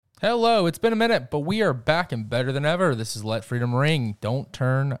Hello, it's been a minute, but we are back and better than ever. This is Let Freedom Ring. Don't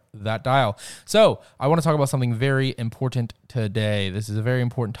turn that dial. So, I want to talk about something very important today. This is a very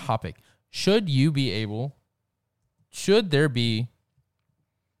important topic. Should there be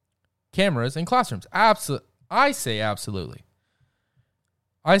cameras in classrooms? Absolutely. I say absolutely.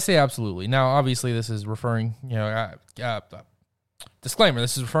 Now, obviously, this is referring, disclaimer,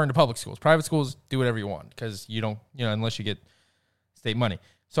 this is referring to public schools. Private schools, do whatever you want because you don't, unless you get state money.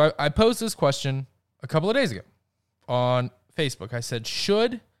 So I posed this question a couple of days ago on Facebook. I said,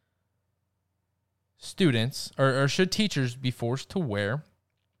 should students or should teachers be forced to wear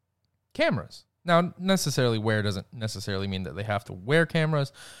cameras? Now, necessarily wear doesn't necessarily mean that they have to wear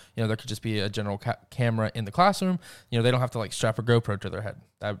cameras. There could just be a general camera in the classroom. They don't have to strap a GoPro to their head.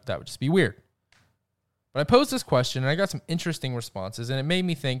 That would just be weird. But I posed this question and I got some interesting responses and it made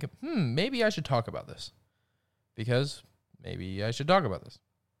me think, maybe I should talk about this. Because maybe I should talk about this.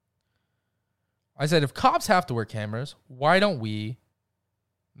 I said, if cops have to wear cameras, why don't we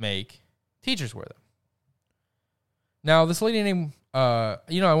make teachers wear them? Now, this lady named, I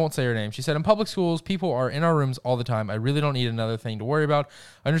won't say her name. She said, in public schools, people are in our rooms all the time. I really don't need another thing to worry about.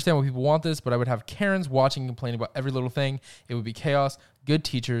 I understand why people want this, but I would have Karens watching and complaining about every little thing. It would be chaos. Good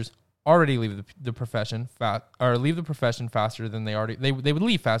teachers already leave the profession faster than they already, they would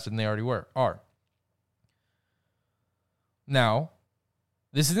leave faster than they already are. Now,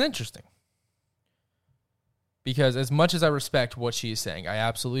 this is interesting. Because as much as I respect what she is saying, I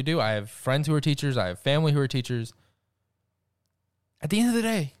absolutely do. I have friends who are teachers. I have family who are teachers. At the end of the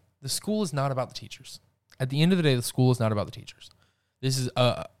day, the school is not about the teachers. This is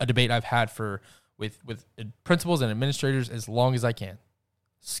a debate I've had with principals and administrators as long as I can.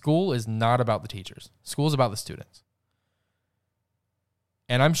 School is not about the teachers. School is about the students.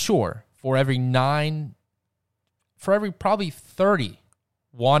 And I'm sure for every probably 30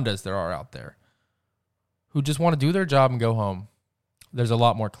 Wandas there are out there who just want to do their job and go home, there's a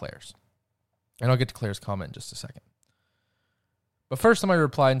lot more Claire's. And I'll get to Claire's comment in just a second. But first, somebody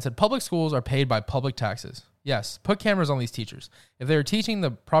replied and said, public schools are paid by public taxes. Yes, put cameras on these teachers. If they are teaching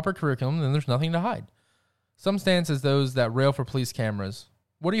the proper curriculum, then there's nothing to hide. Some stance as those that rail for police cameras.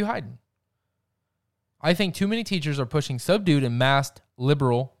 What are you hiding? I think too many teachers are pushing subdued and masked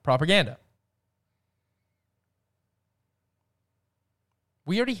liberal propaganda.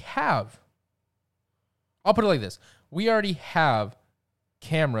 We already have. I'll put it like this. We already have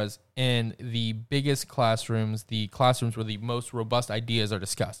cameras in the biggest classrooms, the classrooms where the most robust ideas are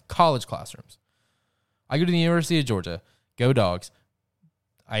discussed, college classrooms. I go to the University of Georgia. Go Dogs.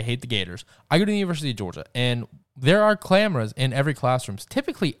 I hate the Gators. I go to the University of Georgia, and there are cameras in every classroom.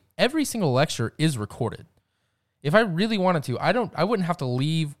 Typically, every single lecture is recorded. If I really wanted to, I wouldn't have to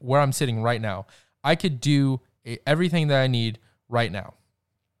leave where I'm sitting right now. I could do everything that I need right now.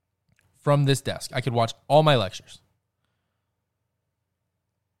 From this desk, I could watch all my lectures.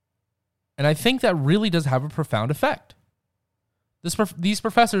 And I think that really does have a profound effect. These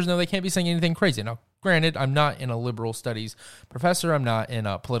professors know they can't be saying anything crazy. Now, granted, I'm not in a liberal studies professor. I'm not in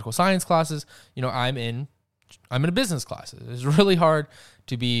political science classes. I'm in a business class. It's really hard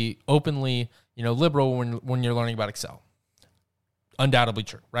to be openly, liberal when you're learning about Excel. Undoubtedly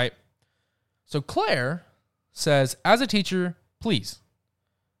true, right? So Claire says, as a teacher, please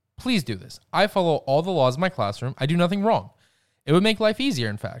do this. I follow all the laws of my classroom. I do nothing wrong. It would make life easier,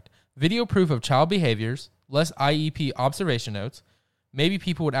 in fact. Video proof of child behaviors, less IEP observation notes. Maybe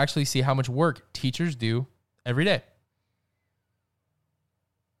people would actually see how much work teachers do every day.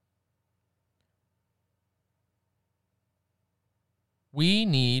 We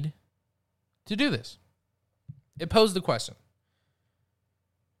need to do this. It posed the question.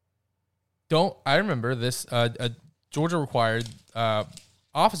 I remember this, Georgia required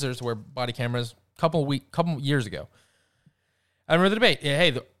officers to wear body cameras a couple years ago. I remember the debate.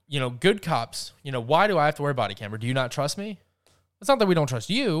 Hey, good cops, why do I have to wear a body camera? Do you not trust me? It's not that we don't trust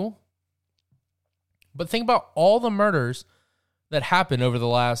you, but think about all the murders that happened over the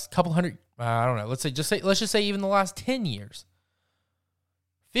last couple hundred, I don't know, let's just say even the last 10 years,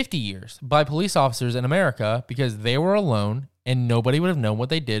 50 years by police officers in America because they were alone and nobody would have known what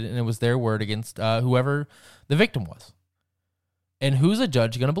they did and it was their word against whoever the victim was. And who's a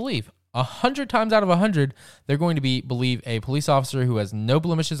judge going to believe? 100 times out of 100, they're going to believe a police officer who has no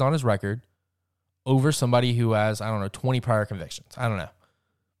blemishes on his record over somebody who has, 20 prior convictions. I don't know.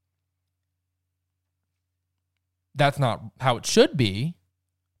 That's not how it should be,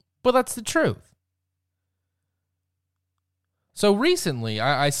 but that's the truth. So recently,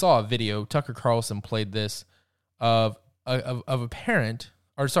 I saw a video, Tucker Carlson played this, of a parent,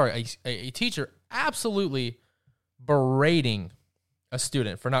 a teacher absolutely berating a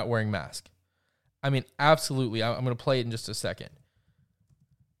student for not wearing mask. I mean, absolutely. I'm going to play it in just a second.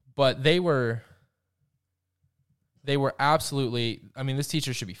 But they were absolutely, I mean, this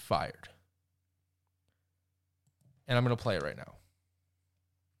teacher should be fired. And I'm going to play it right now.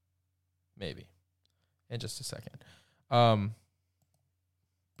 Maybe. In just a second.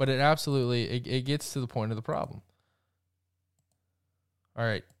 But it absolutely, it gets to the point of the problem. All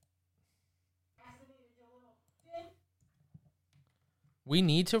right. We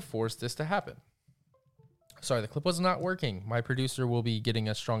need to force this to happen. Sorry, the clip was not working. My producer will be getting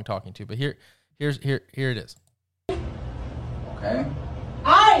a strong talking to, but here it is. Okay.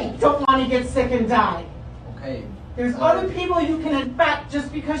 I don't want to get sick and die. Okay. There's other people you can infect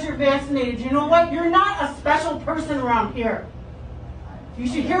just because you're vaccinated. You know what? You're not a special person around here. You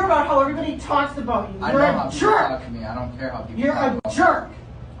should hear about how everybody talks about you. You're a jerk. Talk to me. I don't care how people You're talk a about jerk. me.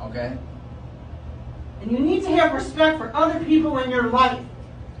 Okay. And you need to have respect for other people in your life.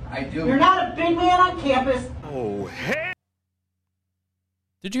 I do. You're not a big man on campus. Oh, hey.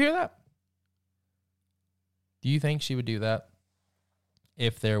 Did you hear that? Do you think she would do that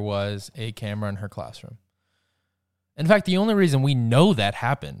if there was a camera in her classroom? In fact, the only reason we know that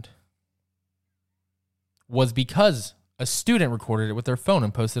happened was because a student recorded it with their phone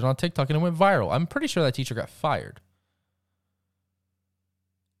and posted it on TikTok and it went viral. I'm pretty sure that teacher got fired.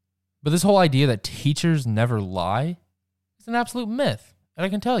 But this whole idea that teachers never lie is an absolute myth. And I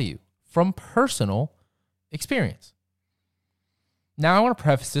can tell you from personal experience. Now, I want to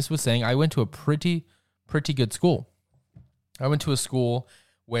preface this with saying I went to a pretty good school. I went to a school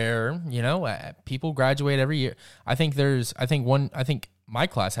where, people graduate every year. I think my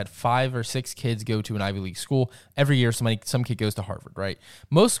class had 5 or 6 kids go to an Ivy League school. Every year, some kid goes to Harvard, right?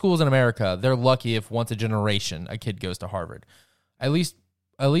 Most schools in America, they're lucky if once a generation a kid goes to Harvard. At least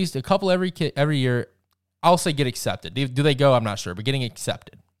a couple every year. I'll say get accepted. Do they go? I'm not sure, but getting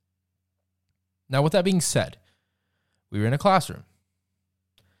accepted. Now, with that being said, we were in a classroom,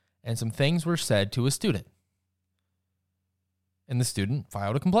 and some things were said to a student, and the student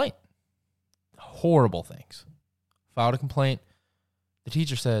filed a complaint. Horrible things. Filed a complaint. The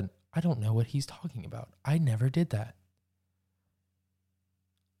teacher said, I don't know what he's talking about. I never did that.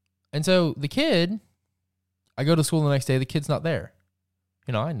 And so the kid, I go to school the next day, the kid's not there.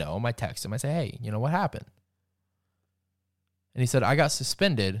 I know him. I text him. I say, hey, what happened? And he said, I got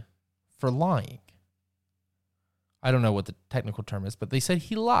suspended for lying. I don't know what the technical term is, but they said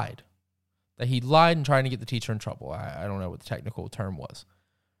he lied. That he lied and trying to get the teacher in trouble. I don't know what the technical term was.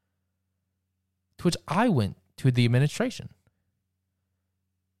 To which I went to the administration.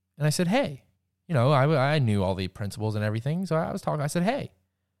 And I said, hey, I knew all the principals and everything. So I was talking. I said, hey,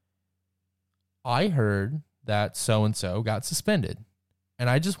 I heard that so-and-so got suspended. And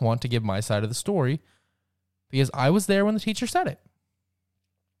I just want to give my side of the story because I was there when the teacher said it.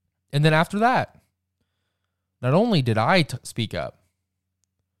 And then after that, not only did I speak up,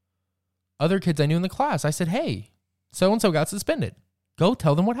 other kids I knew in the class, I said, hey, so-and-so got suspended. Go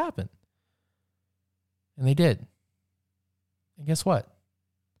tell them what happened. And they did. And guess what?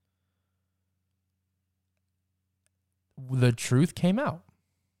 The truth came out.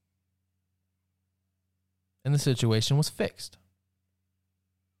 And the situation was fixed.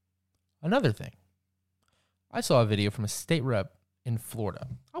 Another thing, I saw a video from a state rep in Florida.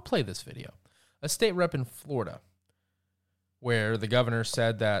 I'll play this video. A state rep in Florida where the governor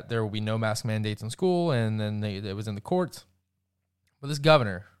said that there will be no mask mandates in school, and then it was in the courts. But this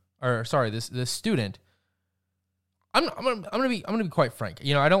this student, I'm gonna be quite frank.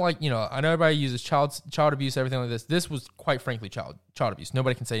 I don't like, I know everybody uses child abuse, everything like this. This was quite frankly child abuse.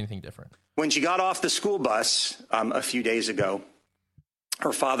 Nobody can say anything different. When she got off the school bus a few days ago,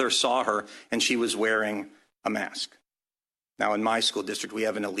 her father saw her and she was wearing a mask. Now, in my school district, we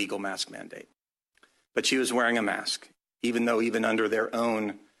have an illegal mask mandate. But she was wearing a mask, even though even under their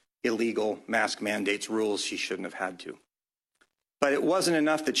own illegal mask mandates rules, she shouldn't have had to. But it wasn't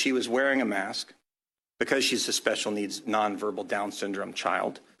enough that she was wearing a mask because she's a special needs nonverbal Down syndrome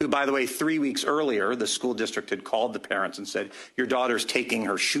child, who, by the way, 3 weeks earlier, the school district had called the parents and said, your daughter's taking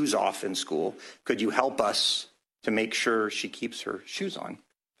her shoes off in school. Could you help us to make sure she keeps her shoes on?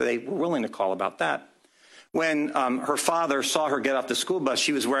 So they were willing to call about that. When her father saw her get off the school bus,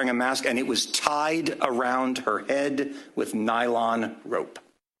 she was wearing a mask and it was tied around her head with nylon rope.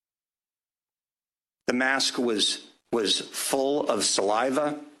 The mask was full of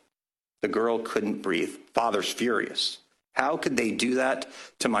saliva. The girl couldn't breathe. Father's furious. How could they do that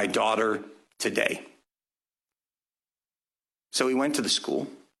to my daughter today? So he went to the school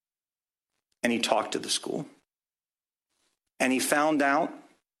and he talked to the school. And he found out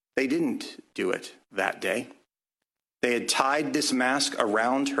they didn't do it that day. They had tied this mask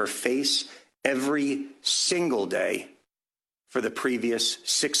around her face every single day for the previous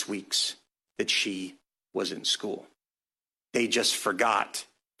 6 weeks that she was in school. They just forgot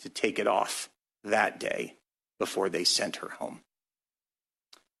to take it off that day before they sent her home.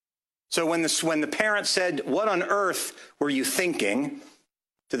 So when the parent said, "What on earth were you thinking?"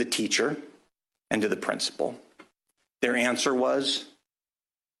 to the teacher and to the principal, their answer was,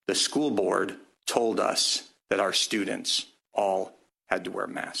 "The school board told us that our students all had to wear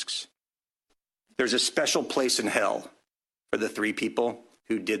masks." There's a special place in hell for the 3 people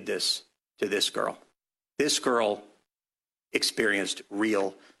who did this to this girl. This girl experienced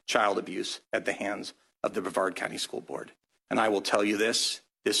real child abuse at the hands of the Brevard County School Board. And I will tell you this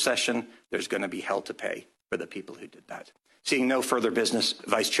session, there's going to be hell to pay for the people who did that. Seeing no further business,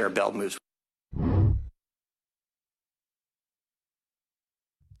 Vice Chair Bell moves.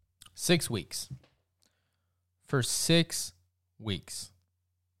 6 weeks. For 6 weeks,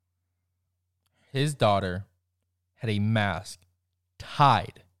 his daughter had a mask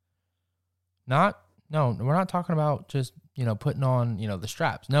tied. No, we're not talking about just, putting on, the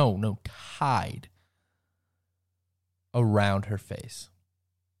straps. No, tied around her face.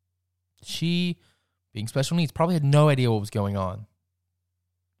 She, being special needs, probably had no idea what was going on.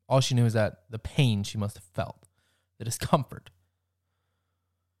 All she knew is that the pain she must have felt, the discomfort.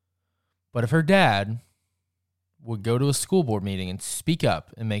 But if her dad would go to a school board meeting and speak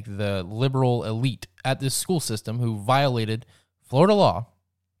up and make the liberal elite at this school system who violated Florida law,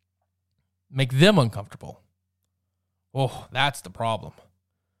 make them uncomfortable. Oh, that's the problem.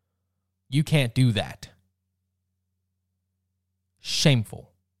 You can't do that.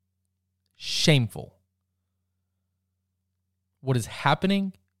 Shameful. Shameful. What is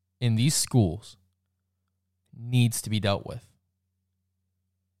happening in these schools needs to be dealt with.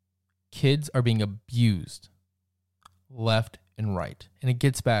 Kids are being abused left and right. And it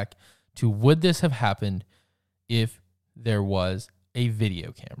gets back to, would this have happened if there was a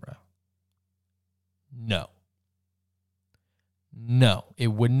video camera? No. No, it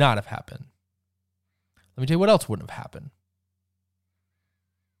would not have happened. Let me tell you what else wouldn't have happened.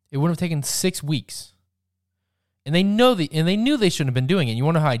 It wouldn't have taken 6 weeks. And they knew they shouldn't have been doing it. You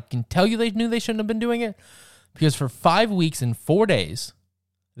want to know how I can tell you they knew they shouldn't have been doing it? Because for 5 weeks and 4 days,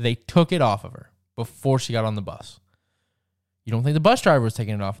 they took it off of her before she got on the bus. You don't think the bus driver was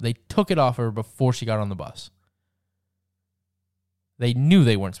taking it off? They took it off of her before she got on the bus. They knew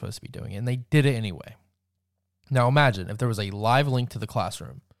they weren't supposed to be doing it, and they did it anyway. Now imagine if there was a live link to the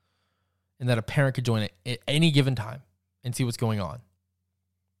classroom and that a parent could join it at any given time and see what's going on.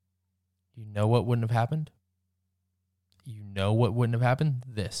 You know what wouldn't have happened? You know what wouldn't have happened?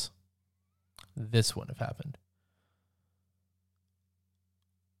 This. This wouldn't have happened.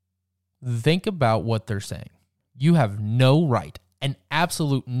 Think about what they're saying. You have no right, an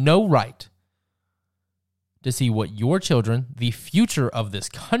absolute no right, to see what your children, the future of this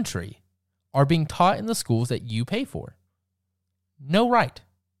country, are being taught in the schools that you pay for. No right.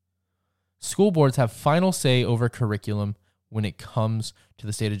 School boards have final say over curriculum when it comes to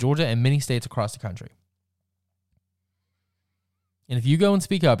the state of Georgia and many states across the country. And if you go and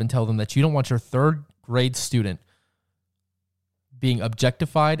speak up and tell them that you don't want your 3rd grade student being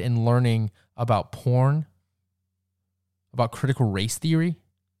objectified and learning about porn, about critical race theory,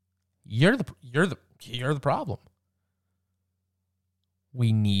 you're the problem.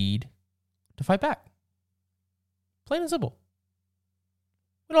 We need to fight back. Plain and simple.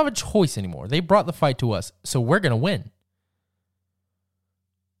 We don't have a choice anymore. They brought the fight to us, so we're going to win.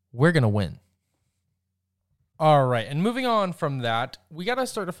 We're going to win. All right, and moving on from that, we got to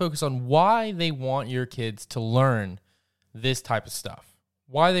start to focus on why they want your kids to learn this type of stuff.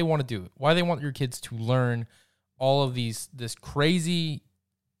 Why they want to do it. Why they want your kids to learn all of this crazy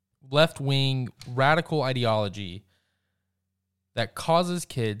left-wing radical ideology that causes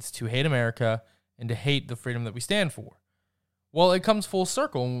kids to hate America and to hate the freedom that we stand for. Well, it comes full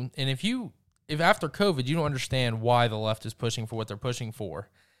circle, and if after COVID you don't understand why the left is pushing for what they're pushing for,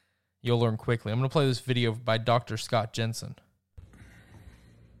 you'll learn quickly. I'm going to play this video by Dr. Scott Jensen.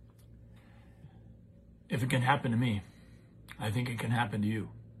 If it can happen to me, I think it can happen to you.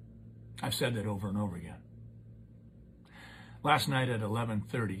 I've said that over and over again. Last night at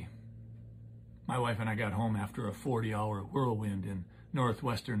 11:30, my wife and I got home after a 40-hour whirlwind in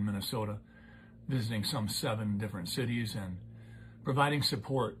northwestern Minnesota, visiting some 7 different cities and providing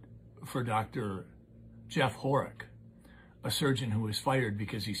support for Dr. Jeff Horick, a surgeon who was fired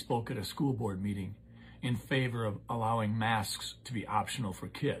because he spoke at a school board meeting in favor of allowing masks to be optional for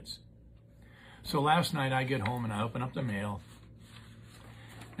kids. So last night I get home and I open up the mail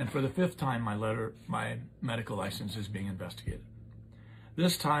And for the 5th time, my medical license is being investigated.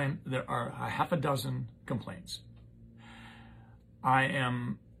 This time, there are a half a dozen complaints. I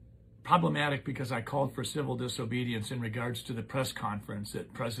am problematic because I called for civil disobedience in regards to the press conference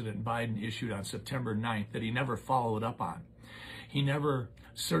that President Biden issued on September 9th that he never followed up on. He never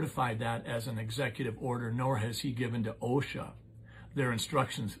certified that as an executive order, nor has he given to OSHA their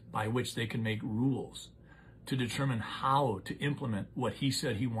instructions by which they can make rules to determine how to implement what he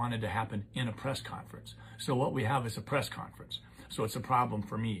said he wanted to happen in a press conference. So what we have is a press conference. So it's a problem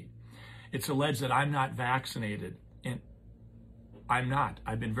for me. It's alleged that I'm not vaccinated, and I'm not.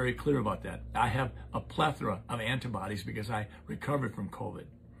 I've been very clear about that. I have a plethora of antibodies because I recovered from COVID.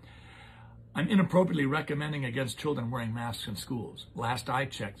 I'm inappropriately recommending against children wearing masks in schools. Last I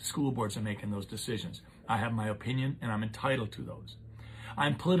checked, school boards are making those decisions. I have my opinion, and I'm entitled to those.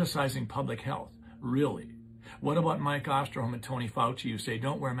 I'm politicizing public health. Really? What about Mike Osterholm and Tony Fauci who say,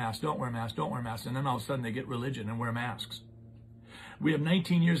 don't wear masks, don't wear masks, don't wear masks, and then all of a sudden they get religion and wear masks? We have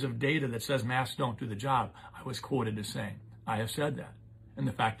 19 years of data that says masks don't do the job. I was quoted as saying, I have said that. And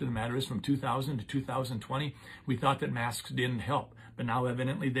the fact of the matter is, from 2000 to 2020, we thought that masks didn't help, but now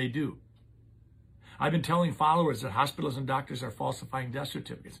evidently they do. I've been telling followers that hospitals and doctors are falsifying death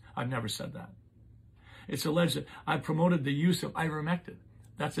certificates. I've never said that. It's alleged that I've promoted the use of ivermectin.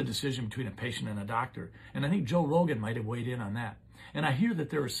 That's a decision between a patient and a doctor. And I think Joe Rogan might have weighed in on that. And I hear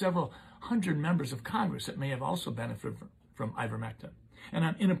that there are several hundred members of Congress that may have also benefited from ivermectin. And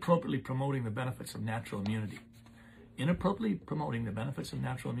I'm inappropriately promoting the benefits of natural immunity. Inappropriately promoting the benefits of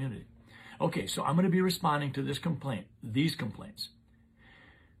natural immunity. Okay, so I'm going to be responding to these complaints.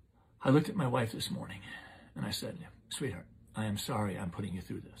 I looked at my wife this morning and I said, sweetheart, I am sorry I'm putting you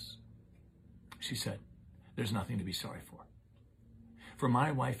through this. She said, there's nothing to be sorry for. For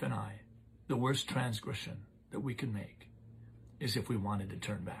my wife and I, the worst transgression that we can make is if we wanted to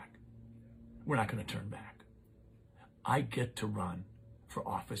turn back. We're not going to turn back. I get to run for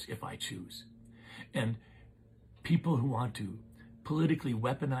office if I choose. And people who want to politically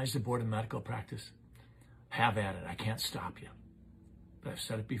weaponize the Board of Medical Practice, have at it. I can't stop you. But I've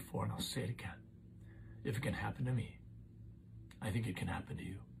said it before and I'll say it again. If it can happen to me, I think it can happen to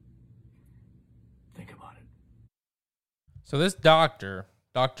you. Think about it. So this doctor,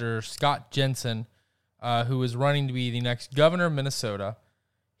 Dr. Scott Jensen, who is running to be the next governor of Minnesota,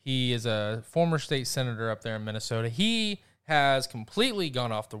 he is a former state senator up there in Minnesota. He has completely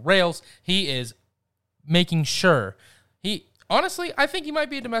gone off the rails. He is making sure. Honestly, I think he might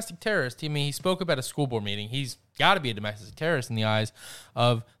be a domestic terrorist. I mean, he spoke about a school board meeting. He's got to be a domestic terrorist in the eyes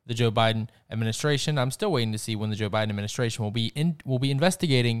of the Joe Biden administration. I'm still waiting to see when the Joe Biden administration will be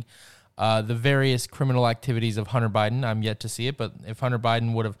investigating the various criminal activities of Hunter Biden. I'm yet to see it, but if Hunter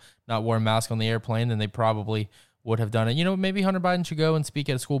Biden would have not worn a mask on the airplane, then they probably would have done it. You know, maybe Hunter Biden should go and speak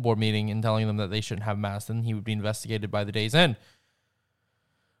at a school board meeting and telling them that they shouldn't have masks, and he would be investigated by the day's end.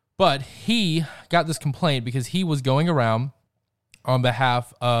 But he got this complaint because he was going around on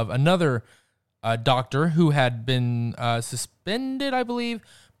behalf of another doctor who had been suspended, I believe,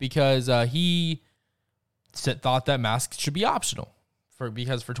 because he thought that masks should be optional.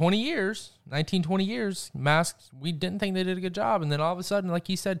 Because for 20 years, masks, we didn't think they did a good job. And then all of a sudden, like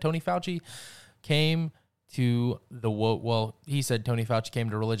he said, Tony Fauci came to the woke. Well, he said Tony Fauci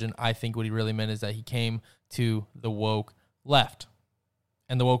came to religion. I think what he really meant is that he came to the woke left.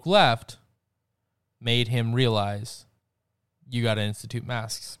 And the woke left made him realize you got to institute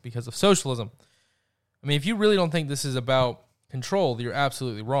masks because of socialism. I mean, if you really don't think this is about control, you're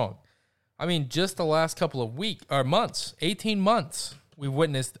absolutely wrong. I mean, just the last couple of months, 18 months, we've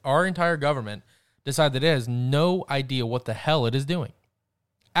witnessed our entire government decide that it has no idea what the hell it is doing.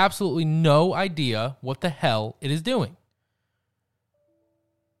 Absolutely no idea what the hell it is doing.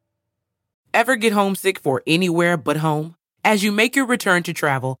 Ever get homesick for anywhere but home? As you make your return to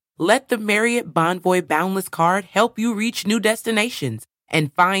travel, let the Marriott Bonvoy Boundless Card help you reach new destinations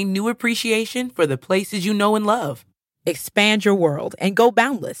and find new appreciation for the places you know and love. Expand your world and go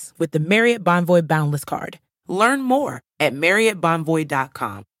boundless with the Marriott Bonvoy Boundless Card. Learn more at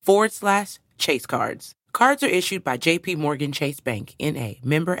MarriottBonvoy.com/Chase Cards. Cards are issued by J.P. Morgan Chase Bank, N.A.,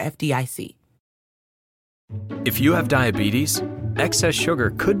 member FDIC. If you have diabetes, excess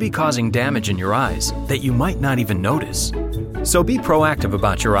sugar could be causing damage in your eyes that you might not even notice. So be proactive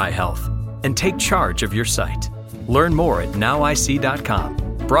about your eye health and take charge of your sight. Learn more at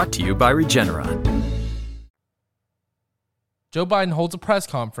nowic.com. Brought to you by Regeneron. Joe Biden holds a press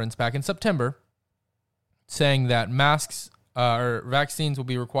conference back in September saying that masks or vaccines will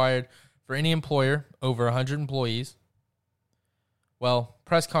be required for any employer over 100 employees. Well,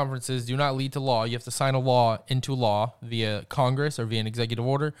 press conferences do not lead to law. You have to sign a law into law via Congress or via an executive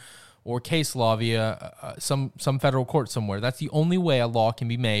order, or case law via some federal court somewhere. That's the only way a law can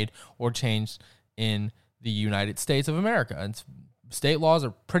be made or changed in the United States of America. And state laws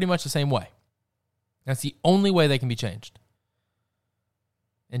are pretty much the same way. That's the only way they can be changed.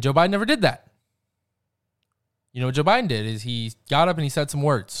 And Joe Biden never did that. You know what Joe Biden did is he got up and he said some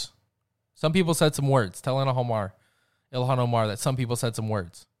words. Some people said some words. Tell Ilhan Omar that some people said some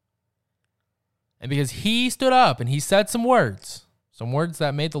words. And because he stood up and he said some words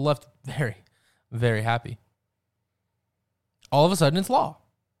that made the left very, very happy, all of a sudden it's law.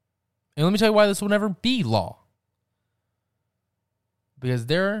 And let me tell you why this will never be law. Because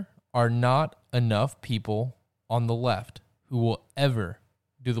there are not enough people on the left who will ever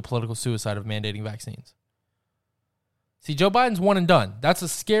do the political suicide of mandating vaccines. See, Joe Biden's one and done. That's the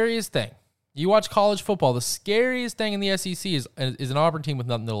scariest thing. You watch college football, the scariest thing in the SEC is an Auburn team with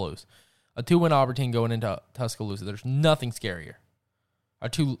nothing to lose. A 2-win Auburn team going into Tuscaloosa. There's nothing scarier. Or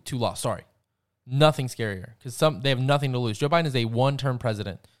two loss, sorry. Nothing scarier. Because they have nothing to lose. Joe Biden is a one-term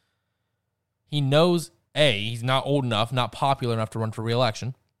president. He knows, A, he's not old enough, not popular enough to run for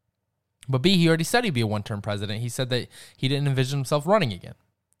re-election. But B, he already said he'd be a one-term president. He said that he didn't envision himself running again.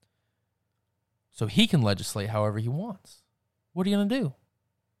 So he can legislate however he wants. What are you going to do?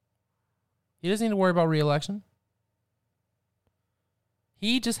 He doesn't need to worry about re-election.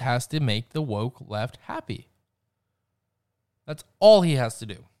 He just has to make the woke left happy. That's all he has to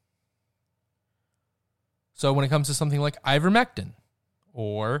do. So when it comes to something like ivermectin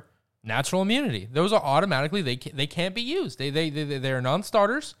or natural immunity, those are automatically, they can't be used. They're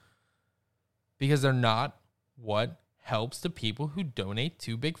non-starters because they're not what helps the people who donate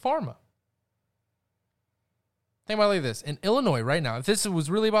to Big Pharma. Think about it like this. In Illinois right now, if this was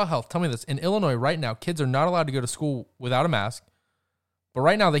really about health, tell me this. In Illinois right now, kids are not allowed to go to school without a mask. But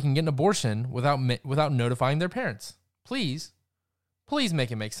right now, they can get an abortion without notifying their parents. Please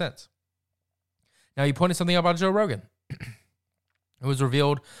make it make sense. Now, you pointed something out about Joe Rogan. It was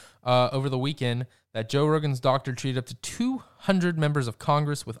revealed over the weekend that Joe Rogan's doctor treated up to 200 members of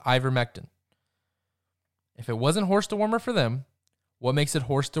Congress with ivermectin. If it wasn't horse dewormer for them, what makes it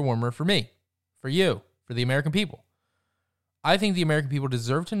horse dewormer for me, for you, for the American people? I think the American people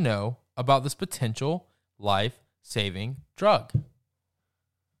deserve to know about this potential life-saving drug.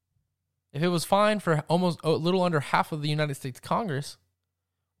 If it was fine for almost a little under half of the United States Congress,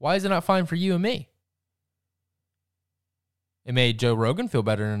 why is it not fine for you and me? It made Joe Rogan feel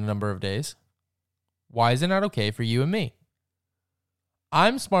better in a number of days. Why is it not okay for you and me?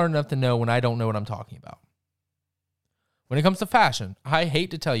 I'm smart enough to know when I don't know what I'm talking about. When it comes to fashion, I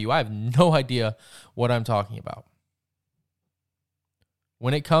hate to tell you, I have no idea what I'm talking about.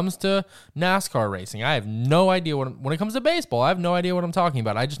 When it comes to NASCAR racing, I have no idea when it comes to baseball, I have no idea what I'm talking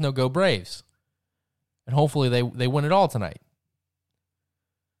about. I just know go Braves. And hopefully they win it all tonight.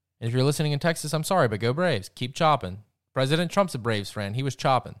 And if you're listening in Texas, I'm sorry, but go Braves. Keep chopping. President Trump's a Braves fan. He was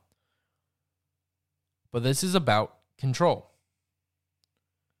chopping. But this is about control.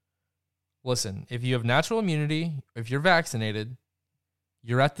 Listen, if you have natural immunity, if you're vaccinated,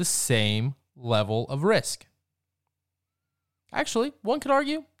 you're at the same level of risk. Actually, one could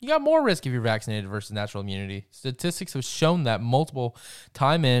argue you got more risk if you're vaccinated versus natural immunity. Statistics have shown that multiple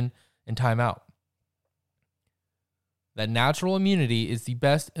time in and time out. That natural immunity is the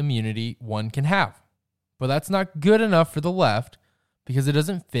best immunity one can have. But that's not good enough for the left because it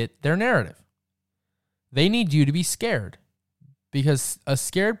doesn't fit their narrative. They need you to be scared because a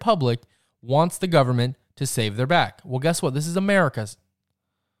scared public wants the government to save their back. Well, guess what? This is America.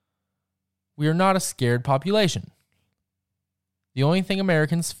 We are not a scared population. The only thing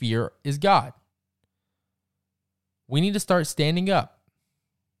Americans fear is God. We need to start standing up.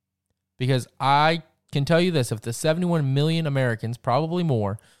 Because I can tell you this, if the 71 million Americans, probably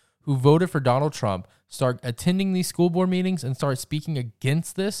more, who voted for Donald Trump start attending these school board meetings and start speaking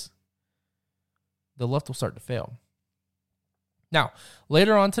against this, the left will start to fail. Now,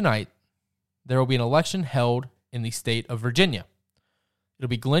 later on tonight, there will be an election held in the state of Virginia. It'll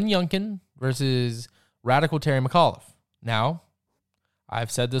be Glenn Youngkin versus Radical Terry McAuliffe. Now,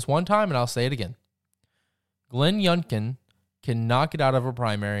 I've said this one time and I'll say it again. Glenn Youngkin cannot get out of a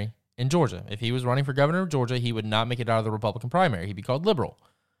primary in Georgia. If he was running for governor of Georgia, he would not make it out of the Republican primary. He'd be called liberal.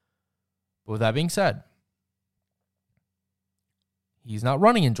 But with that being said, he's not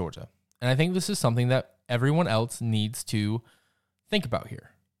running in Georgia. And I think this is something that everyone else needs to think about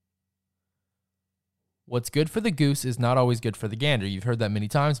here. What's good for the goose is not always good for the gander. You've heard that many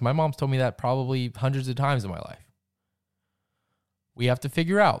times. My mom's told me that probably hundreds of times in my life. We have to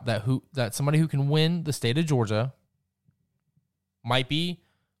figure out that somebody who can win the state of Georgia might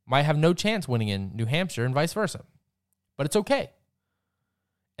have no chance winning in New Hampshire and vice versa. But it's okay.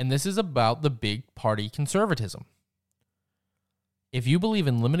 And this is about the big party conservatism. If you believe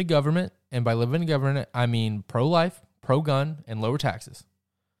in limited government, and by limited government, I mean pro-life, pro-gun, and lower taxes.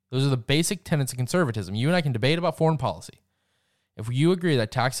 Those are the basic tenets of conservatism. You and I can debate about foreign policy. If you agree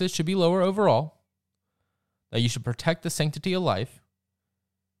that taxes should be lower overall, that you should protect the sanctity of life,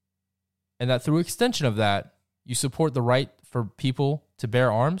 and that through extension of that, you support the right for people to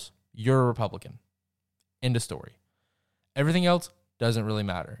bear arms, you're a Republican. End of story. Everything else doesn't really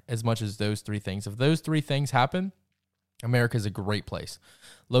matter as much as those three things. If those three things happen, America is a great place.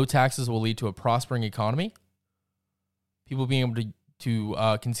 Low taxes will lead to a prospering economy. People being able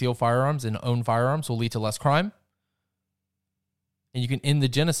to conceal firearms and own firearms will lead to less crime. And you can end the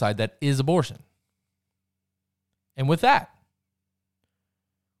genocide that is abortion. And with that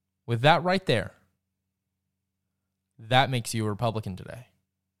right there, that makes you a Republican today.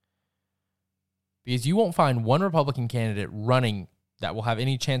 Because you won't find one Republican candidate running that will have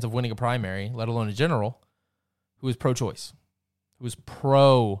any chance of winning a primary, let alone a general, who is pro-choice, who is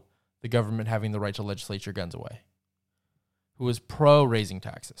pro the government having the right to legislate your guns away, who is pro raising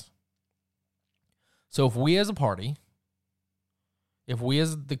taxes. So if we as a party, if we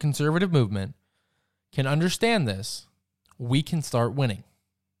as the conservative movement can understand this, we can start winning.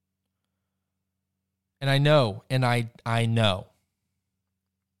 And I know,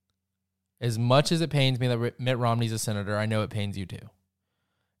 as much as it pains me that Mitt Romney's a senator, I know it pains you too.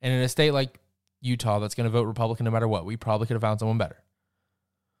 And in a state like Utah that's going to vote Republican no matter what, we probably could have found someone better.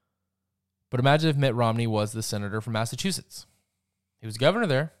 But imagine if Mitt Romney was the senator from Massachusetts. He was governor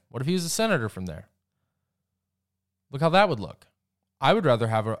there. What if he was a senator from there? Look how that would look. I would rather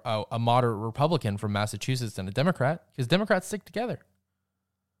have a moderate Republican from Massachusetts than a Democrat, because Democrats stick together.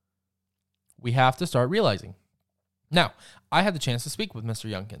 We have to start realizing. Now, I had the chance to speak with Mr.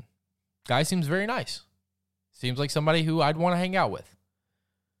 Youngkin. Guy seems very nice. Seems like somebody who I'd want to hang out with.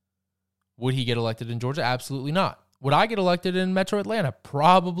 Would he get elected in Georgia? Absolutely not. Would I get elected in Metro Atlanta?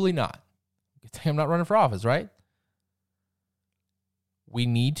 Probably not. Good thing I'm not running for office, right? We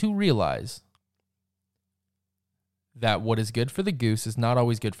need to realize that what is good for the goose is not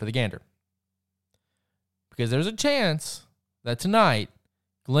always good for the gander. Because there's a chance that tonight,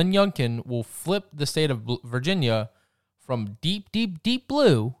 Glenn Youngkin will flip the state of Virginia from deep, deep, deep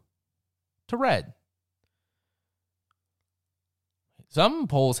blue to red. Some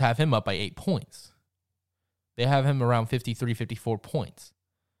polls have him up by 8 points. They have him around 53, 54 points.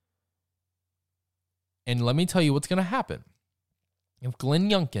 And let me tell you what's going to happen. If Glenn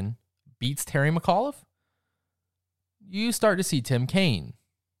Youngkin beats Terry McAuliffe, you start to see Tim Kaine.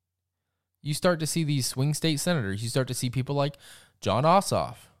 You start to see these swing state senators. You start to see people like John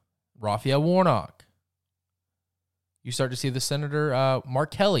Ossoff, Raphael Warnock. You start to see the Senator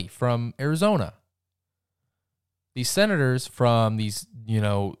Mark Kelly from Arizona. These senators from these,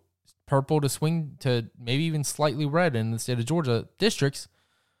 purple to swing to maybe even slightly red in the state of Georgia districts,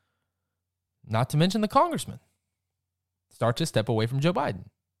 not to mention the congressmen, start to step away from Joe Biden.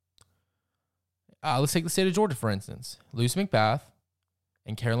 Let's take the state of Georgia, for instance. Luce McBath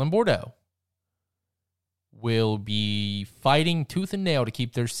and Carolyn Bordeaux will be fighting tooth and nail to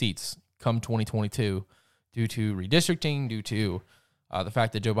keep their seats come 2022 due to redistricting, due to the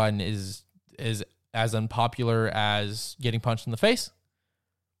fact that Joe Biden is as unpopular as getting punched in the face.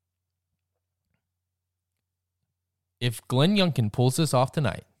 If Glenn Youngkin pulls this off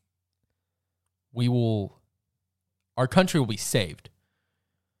tonight, our country will be saved.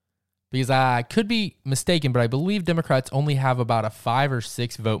 Because I could be mistaken, but I believe Democrats only have about a 5 or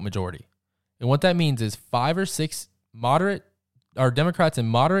 6 vote majority. And what that means is 5 or 6 Democrats in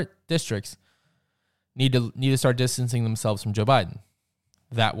moderate districts need to start distancing themselves from Joe Biden.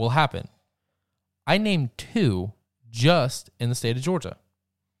 That will happen. I named 2 just in the state of Georgia.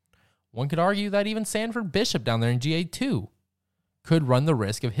 One could argue that even Sanford Bishop down there in GA2 could run the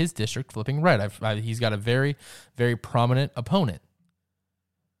risk of his district flipping red. He's got a very, very prominent opponent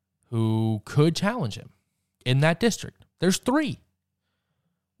who could challenge him in that district. There's 3.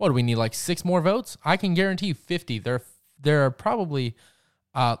 What do we need, like 6 more votes? I can guarantee you 50. There are probably,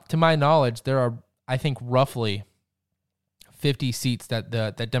 to my knowledge, there are, I think, roughly 50 seats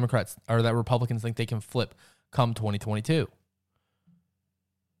that Democrats or that Republicans think they can flip come 2022.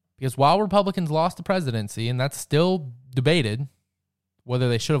 Because while Republicans lost the presidency, and that's still debated whether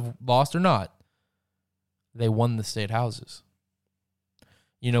they should have lost or not, they won the state houses.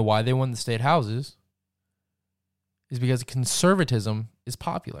 You know why they won the state houses? Is because conservatism is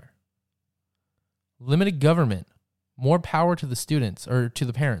popular. Limited government, more power to the students or to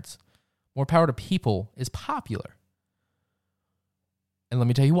the parents, more power to people is popular. And let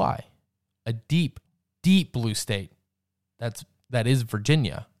me tell you why. A deep, deep blue state, that is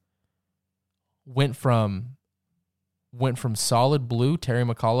Virginia, went from solid blue, Terry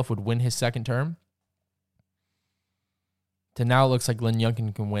McAuliffe would win his second term, to now it looks like Glenn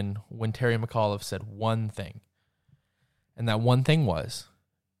Youngkin can win when Terry McAuliffe said one thing. And that one thing was,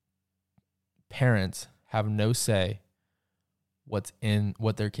 parents have no say what's in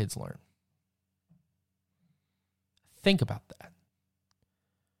what their kids learn. Think about that.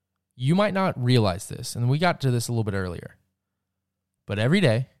 You might not realize this, and we got to this a little bit earlier, but every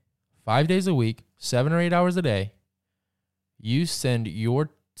day, 5 days a week, 7 or 8 hours a day, you send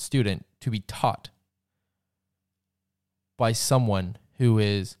your student to be taught by someone who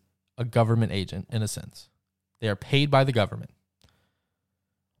is a government agent, in a sense. They are paid by the government.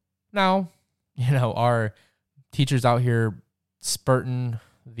 Now, are teachers out here spurting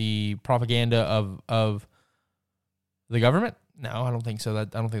the propaganda of the government? No, I don't think so. I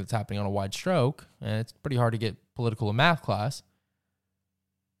don't think that's happening on a wide stroke. And it's pretty hard to get political in math class.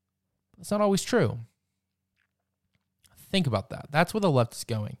 It's not always true. Think about that. That's where the left is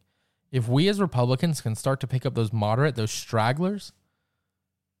going. If we as Republicans can start to pick up those moderate, those stragglers,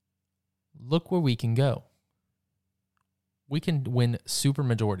 look where we can go. We can win super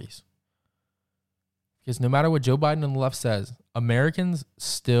majorities. Because no matter what Joe Biden and the left says, Americans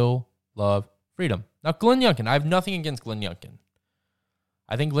still love freedom. Now, Glenn Youngkin, I have nothing against Glenn Youngkin.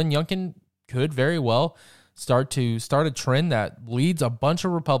 I think Glenn Youngkin could very well start a trend that leads a bunch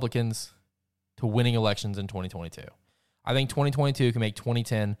of Republicans to winning elections in 2022. I think 2022 can make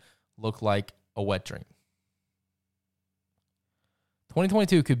 2010 look like a wet dream.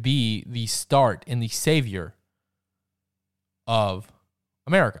 2022 could be the start and the savior of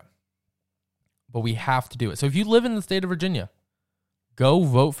America. But we have to do it. So if you live in the state of Virginia, go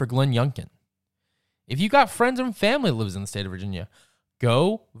vote for Glenn Youngkin. If you got friends and family that lives in the state of Virginia,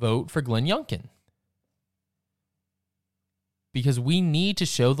 go vote for Glenn Youngkin. Because we need to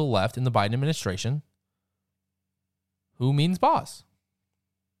show the left in the Biden administration who means boss.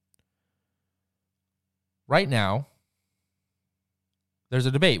 Right now, there's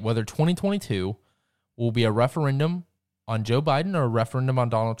a debate whether 2022 will be a referendum on Joe Biden or a referendum on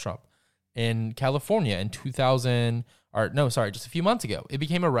Donald Trump. In California in just a few months ago, it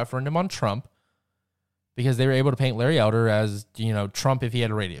became a referendum on Trump because they were able to paint Larry Elder as, Trump if he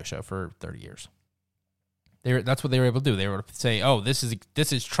had a radio show for 30 years. That's what they were able to do. They were able to say, oh, this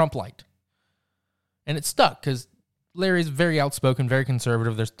is Trump-light. And it stuck because Larry's very outspoken, very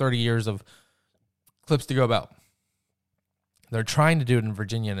conservative. There's 30 years of clips to go about. They're trying to do it in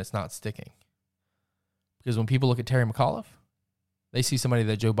Virginia, and it's not sticking. Because when people look at Terry McAuliffe, they see somebody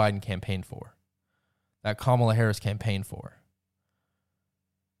that Joe Biden campaigned for, that Kamala Harris campaigned for,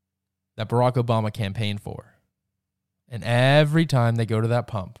 that Barack Obama campaigned for. And every time they go to that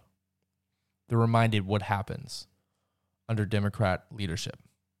pump, they're reminded what happens under Democrat leadership.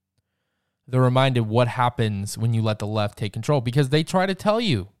 They're reminded what happens when you let the left take control, because they try to tell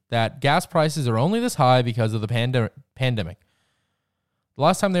you that gas prices are only this high because of the pandemic. The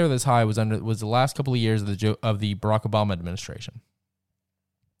last time they were this high was the last couple of years of the Barack Obama administration.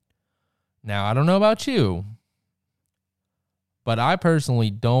 Now, I don't know about you, but I personally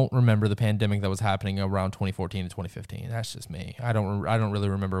don't remember the pandemic that was happening around 2014 to 2015. That's just me. I don't really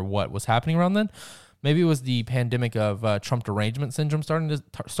remember what was happening around then. Maybe it was the pandemic of Trump derangement syndrome starting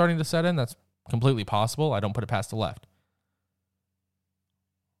to set in. That's completely possible. I don't put it past the left.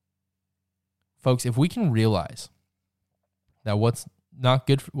 Folks, if we can realize that what's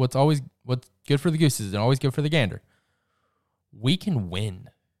good for the goose is always good for the gander, we can win.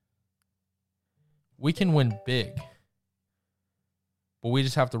 We can win big. But we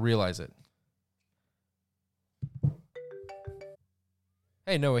just have to realize it.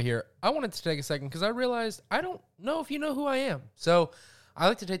 Hey, Noah here. I wanted to take a second because I realized I don't know if you know who I am. So I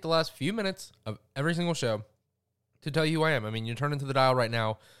like to take the last few minutes of every single show to tell you who I am. I mean, you turn into the dial right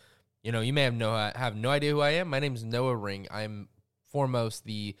now. You may have no idea who I am. My name is Noah Ring. I'm foremost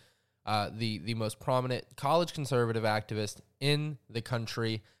the most prominent college conservative activist in the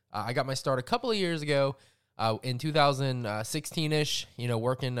country. I got my start a couple of years ago in 2016-ish,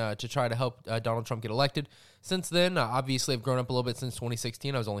 working to try to help Donald Trump get elected. Since then, obviously, I've grown up a little bit since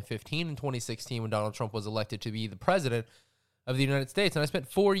 2016. I was only 15 in 2016 when Donald Trump was elected to be the president of the United States. And I spent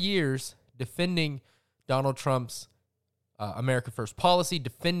 4 years defending Donald Trump's America First policy,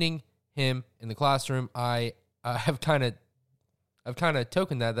 defending him in the classroom. I've kind of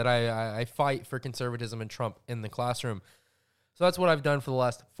tokened that I fight for conservatism and Trump in the classroom. So that's what I've done for the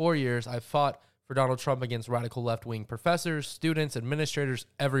last 4 years. I've fought for Donald Trump against radical left-wing professors, students, administrators,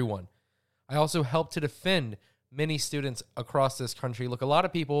 everyone. I also helped to defend many students across this country. Look, a lot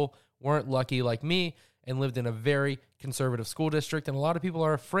of people weren't lucky like me and lived in a very conservative school district, and a lot of people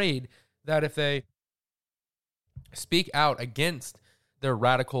are afraid that if they speak out against their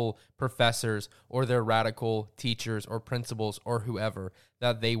radical professors or their radical teachers or principals or whoever,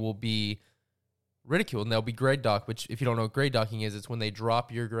 that they will be ridiculed and they'll be grade docked, which if you don't know what grade docking is, it's when they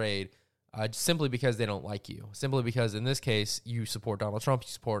drop your grade simply because they don't like you. Simply because in this case, you support Donald Trump, you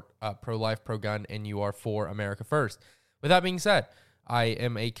support pro-life, pro-gun, and you are for America first. With that being said, I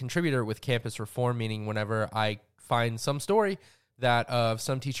am a contributor with Campus Reform, meaning whenever I find some story that of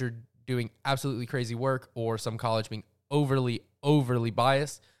some teacher doing absolutely crazy work or some college being overly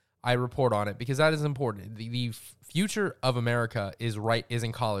biased, I report on it because that is important. The future of America is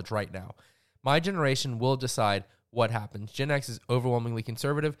in college right now. My generation will decide what happens. Gen X is overwhelmingly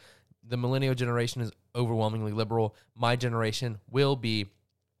conservative. The millennial generation is overwhelmingly liberal. My generation will be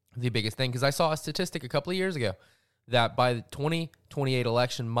the biggest thing because I saw a statistic a couple of years ago that by the 2028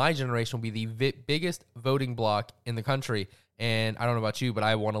 election, my generation will be the biggest voting bloc in the country. And I don't know about you, but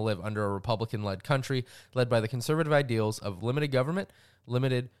I want to live under a Republican-led country led by the conservative ideals of limited government,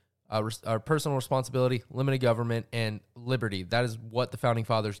 limited personal responsibility, limited government, and liberty. That is what the Founding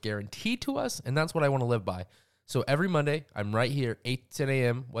Fathers guaranteed to us, and that's what I want to live by. So every Monday, I'm right here, 8 to 10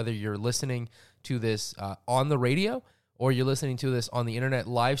 a.m., whether you're listening to this on the radio or you're listening to this on the internet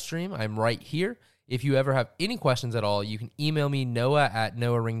live stream, I'm right here. If you ever have any questions at all, you can email me,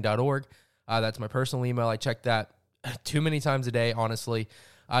 noah@noahring.org. That's my personal email. I check that too many times a day, honestly.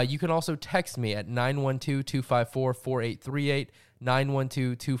 You can also text me at 912-254-4838,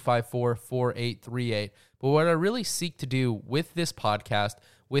 912-254-4838. But what I really seek to do with this podcast,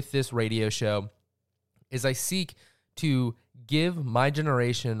 with this radio show, is I seek to give my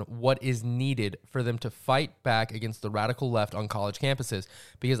generation what is needed for them to fight back against the radical left on college campuses,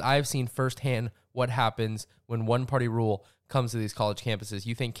 because I've seen firsthand what happens when one-party rule comes to these college campuses.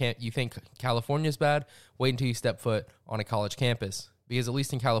 You think California's bad? Wait until you step foot on a college campus, because at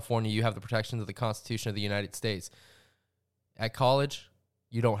least in California, you have the protections of the Constitution of the United States. At college,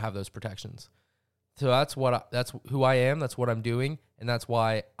 you don't have those protections. So that's who I am, that's what I'm doing, and that's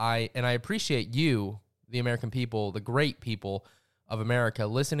why I appreciate you, the American people, the great people of America,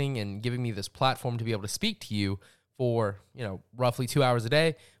 listening and giving me this platform to be able to speak to you for, roughly 2 hours a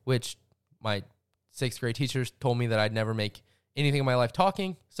day, which my 6th grade teachers told me that I'd never make anything in my life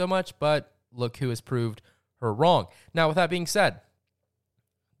talking so much, but look who has proved her wrong. Now, with that being said,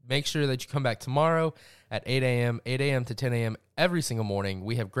 make sure that you come back tomorrow at 8 a.m. to 10 a.m. every single morning.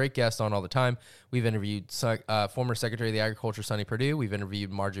 We have great guests on all the time. We've interviewed former Secretary of the Agriculture, Sonny Perdue. We've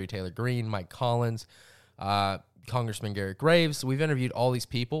interviewed Marjorie Taylor Greene, Mike Collins, Congressman Garrett Graves. We've interviewed all these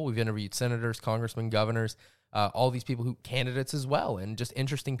people. We've interviewed senators, congressmen, governors, all these people candidates as well, and just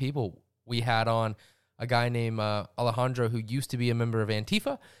interesting people. We had on a guy named Alejandro, who used to be a member of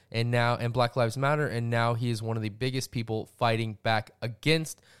Antifa and Black Lives Matter, and now he is one of the biggest people fighting back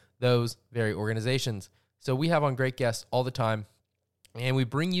against those very organizations. So we have on great guests all the time, and we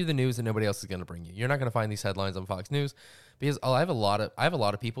bring you the news that nobody else is going to bring you. You're not going to find these headlines on Fox News, because I have a lot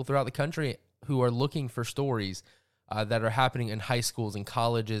of people throughout the country who are looking for stories that are happening in high schools and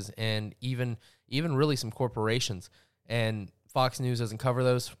colleges, and even really some corporations. And Fox News doesn't cover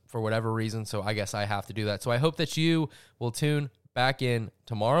those for whatever reason, so I guess I have to do that. So I hope that you will tune back in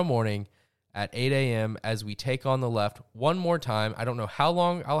tomorrow morning at 8 a.m. as we take on the left one more time. I don't know how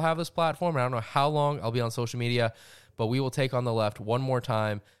long I'll have this platform. I don't know how long I'll be on social media, but we will take on the left one more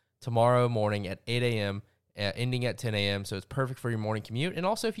time tomorrow morning at 8 a.m., ending at 10 a.m., so it's perfect for your morning commute. And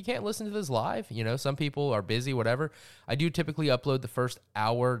also, if you can't listen to this live, some people are busy, whatever, I do typically upload the first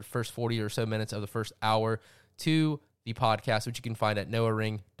 40 or so minutes of the first hour to the podcast, which you can find at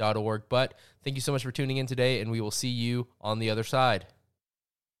noahring.org. But thank you so much for tuning in today, and we will see you on the other side.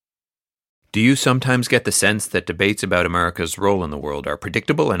 Do you sometimes get the sense that debates about America's role in the world are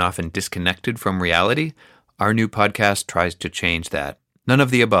predictable and often disconnected from reality? Our new podcast tries to change that. None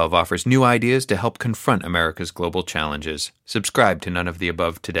of the Above offers new ideas to help confront America's global challenges. Subscribe to None of the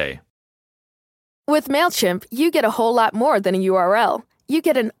Above today. With MailChimp, you get a whole lot more than a URL. You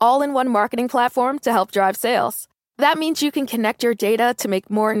get an all-in-one marketing platform to help drive sales. That means you can connect your data to make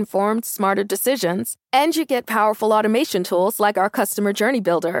more informed, smarter decisions. And you get powerful automation tools like our Customer Journey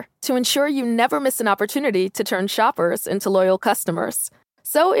Builder to ensure you never miss an opportunity to turn shoppers into loyal customers.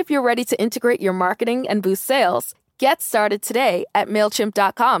 So if you're ready to integrate your marketing and boost sales, get started today at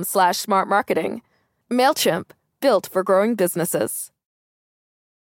MailChimp.com/smartmarketing. MailChimp, built for growing businesses.